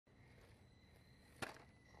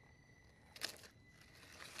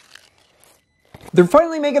They're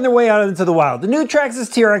finally making their way out into the wild. The new Traxxas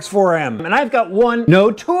TRX-4m. And I've got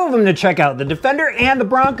two of them to check out, the Defender and the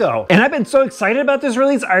Bronco. And I've been so excited about this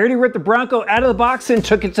release, I already ripped the Bronco out of the box and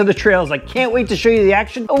took it to the trails. I can't wait to show you the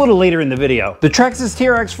action a little later in the video. The Traxxas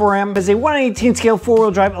TRX-4m is a 1/18 scale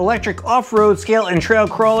 4-wheel drive electric off-road scale and trail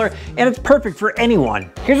crawler, and it's perfect for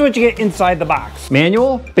anyone. Here's what you get inside the box.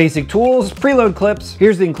 Manual, basic tools, preload clips.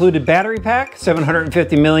 Here's the included battery pack,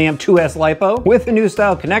 750 milliamp 2S LiPo with a new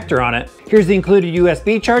style connector on it. Here's the included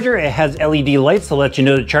USB charger. It has LED lights to let you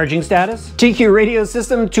know the charging status. TQ radio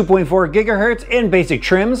system, 2.4 gigahertz, and basic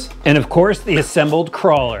trims. And of course, the assembled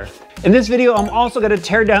crawler. In this video, I'm also going to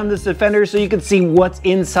tear down this Defender so you can see what's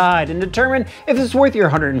inside and determine if it's worth your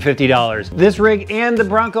 $150. This rig and the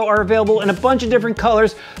Bronco are available in a bunch of different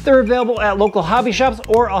colors. They're available at local hobby shops,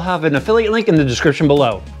 or I'll have an affiliate link in the description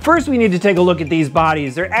below. First, we need to take a look at these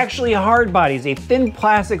bodies. They're actually hard bodies, a thin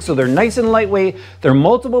plastic, so they're nice and lightweight. They're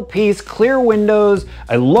multiple piece, clear windows.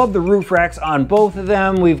 I love the roof racks on both of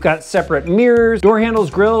them. We've got separate mirrors, door handles,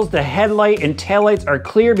 grills. The headlight and taillights are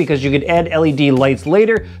clear because you could add LED lights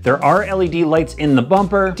later. There are LED lights in the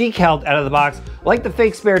bumper, decaled out of the box, like the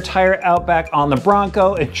fake spare tire out back on the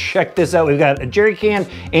Bronco. And check this out, we've got a jerry can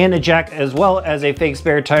and a jack, as well as a fake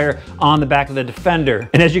spare tire on the back of the Defender.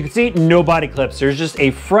 And as you can see, no body clips. There's just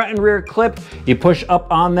a front and rear clip. You push up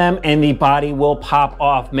on them and the body will pop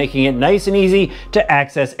off, making it nice and easy to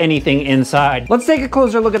access anything inside. Let's take a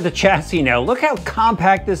closer look at the chassis now. Look how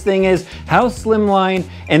compact this thing is, how slimline,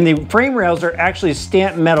 and the frame rails are actually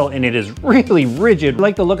stamped metal, and it is really rigid. I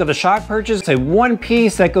like the look of the shock purchase. It's a one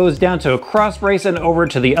piece that goes down to a cross brace and over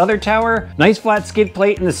to the other tower. Nice flat skid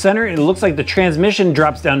plate in the center, and it looks like the transmission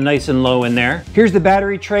drops down nice and low in there. Here's the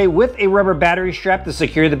battery tray with a rubber battery strap to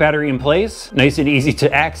secure the battery in place. Nice and easy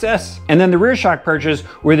to access. And then the rear shock purchase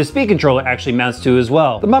where the speed controller actually mounts to as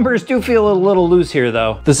well. The bumpers do feel a little loose here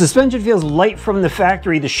though. The suspension feels light from the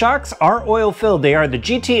factory. The shocks are oil filled. They are the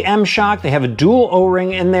GTM shock. They have a dual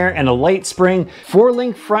O-ring in there and a light spring.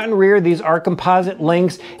 4-link front and rear. These are composite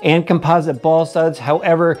links and composite ball studs.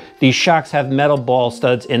 However, these shocks have metal ball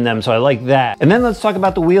studs in them, so I like that. And then let's talk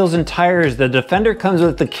about the wheels and tires. The Defender comes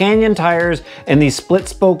with the Canyon tires and these split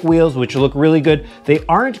spoke wheels, which look really good. They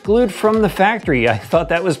aren't glued from the factory. I thought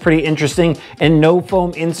that was pretty interesting, and no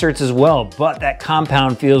foam inserts as well, but that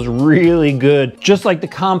compound feels really good. Just like the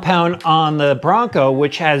compound on the Bronco,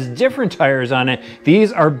 which has different tires on it.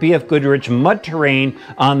 These are BF Goodrich Mud Terrain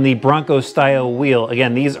on the Bronco style wheel.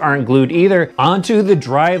 Again, these aren't glued either. Onto the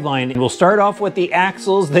driveline. We'll start off with the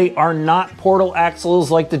axles. They are not portal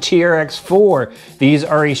axles like the TRX-4. These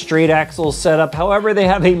are a straight axle setup. However, they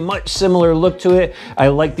have a much similar look to it. I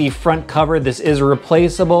like the front cover. This is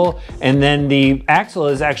replaceable. And then the axle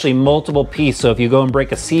is actually multiple piece. So if you go and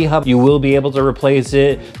break a C-hub, you will be able to replace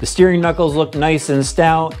it. The steering knuckles look nice and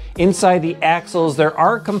stout. Inside the axles, there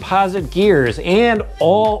are composite gears and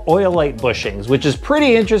all oil-light bushings, which is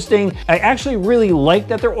pretty interesting. I actually really like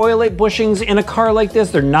that they're oil-light bushings in a car like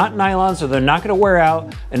this. They're not nylon, so they're not gonna wear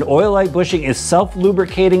out. An oil-light bushing is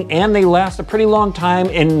self-lubricating, and they last a pretty long time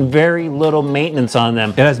and very little maintenance on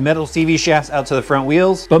them. It has metal CV shafts out to the front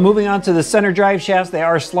wheels. But moving on to the center drive shafts, they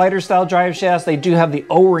are slider-style drive shafts. They do have the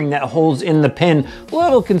O-ring that holds in the pin. A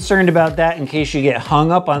little concerned about that in case you get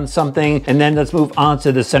hung up on something. And then let's move on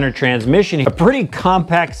to the center transmission. A pretty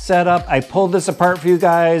compact setup. I pulled this apart for you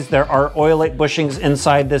guys. There are oil-light bushings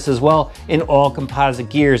inside this as well in all composite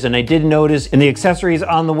gears. And I did notice in the accessories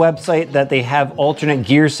on the website that they have alternate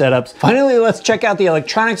gear setups. Finally, let's check out the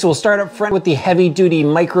electronics. We'll start up front with the heavy-duty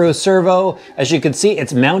micro servo. As you can see,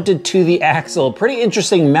 it's mounted to the axle. Pretty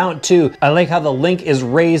interesting mount too. I like how the link is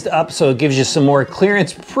raised up so it gives you some more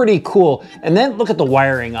clearance. Pretty cool. And then look at the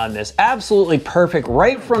wiring on this. Absolutely perfect.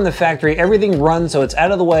 Right from the factory, everything runs so it's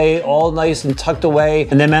out of the way, all nice and tucked away.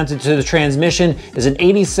 And then mounted to the transmission is an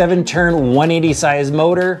 87 turn 180 size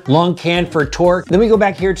motor, long can for torque. Then we go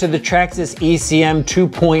back here to the Traxxas ECM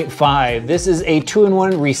 2.5. This is a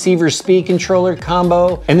 2-in-1 receiver speed controller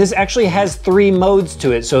combo, and this actually has 3 modes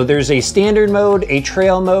to it. So there's a standard mode, a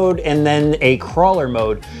trail mode, and then a crawler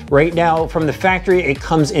mode. Right now from the factory, it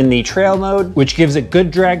comes in the trail mode, which gives it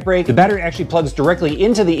good drag brake. The battery actually plugs directly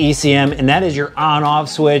into the ECM, and that is your on-off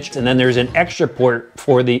switch. And then there's an extra port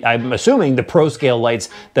for the, I'm assuming, the Pro Scale lights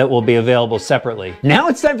that will be available separately. Now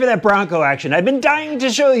it's time for that Bronco action. I've been dying to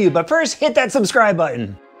show you, but first hit that subscribe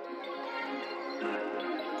button.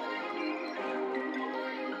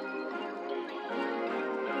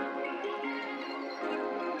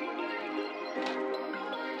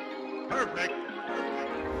 Perfect.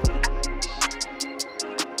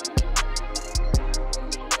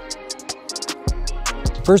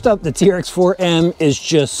 First up, the TRX-4m is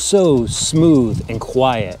just so smooth and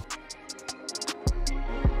quiet.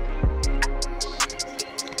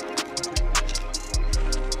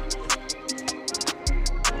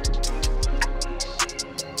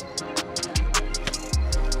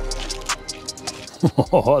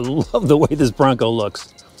 Oh, I love the way this Bronco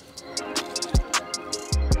looks.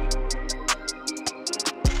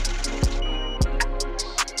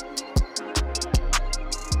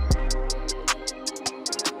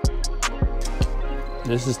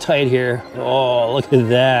 This is tight here. Oh, look at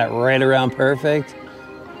that, right around perfect.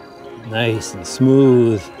 Nice and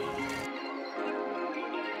smooth.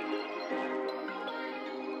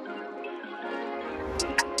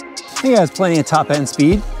 I think it has plenty of top end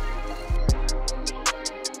speed.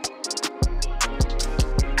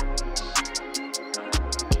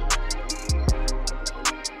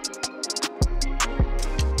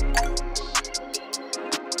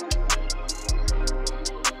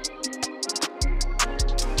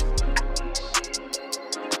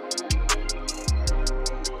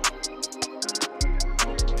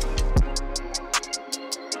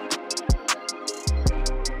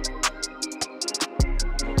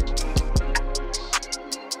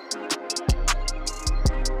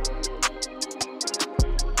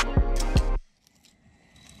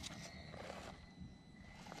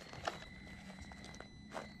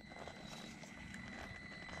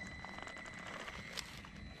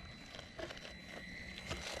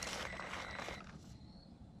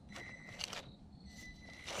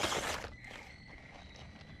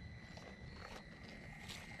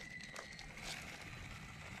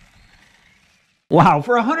 Wow,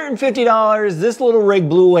 for $150, this little rig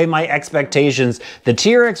blew away my expectations. The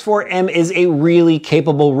TRX-4m is a really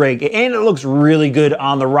capable rig, and it looks really good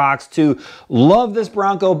on the rocks too. Love this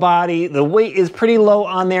Bronco body. The weight is pretty low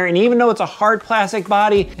on there, and even though it's a hard plastic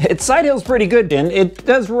body, its side hill's pretty good, and it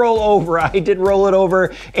does roll over. I did roll it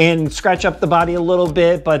over and scratch up the body a little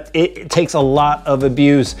bit, but it takes a lot of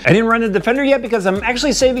abuse. I didn't run the Defender yet because I'm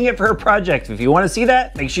actually saving it for a project. If you want to see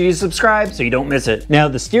that, make sure you subscribe so you don't miss it. Now,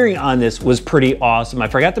 the steering on this was pretty awesome. I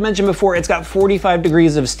forgot to mention before, it's got 45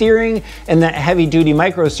 degrees of steering, and that heavy duty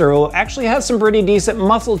micro servo actually has some pretty decent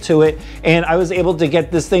muscle to it, and I was able to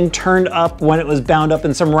get this thing turned up when it was bound up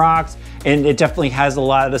in some rocks, and it definitely has a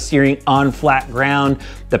lot of the steering on flat ground.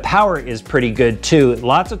 The power is pretty good too.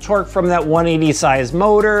 Lots of torque from that 180 size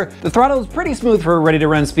motor. The throttle is pretty smooth for a ready to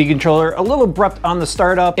run speed controller, a little abrupt on the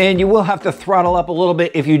startup, and you will have to throttle up a little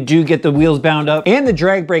bit if you do get the wheels bound up. And the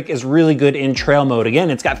drag brake is really good in trail mode. Again,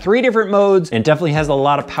 it's got 3 different modes and definitely has a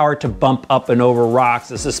lot of power to bump up and over rocks.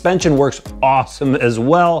 The suspension works awesome as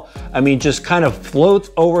well. I mean, just kind of floats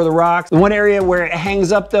over the rocks. The one area where it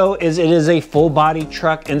hangs up though is it is a full body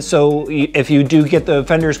truck, and so if you do get the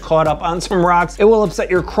fenders caught up on some rocks, it will upset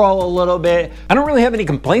your crawl a little bit. I don't really have any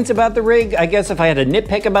complaints about the rig. I guess if I had to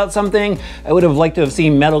nitpick about something, I would have liked to have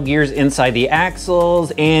seen metal gears inside the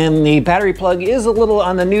axles, and the battery plug is a little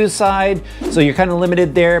on the new side, so you're kind of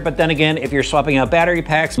limited there. But then again, if you're swapping out battery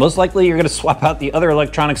packs, most likely you're going to swap out the other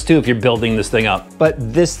electronics too if you're building this thing up. But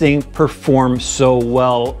this thing performs so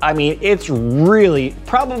well. I mean, it's really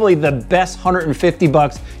probably the best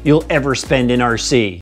 $150 you'll ever spend in RC.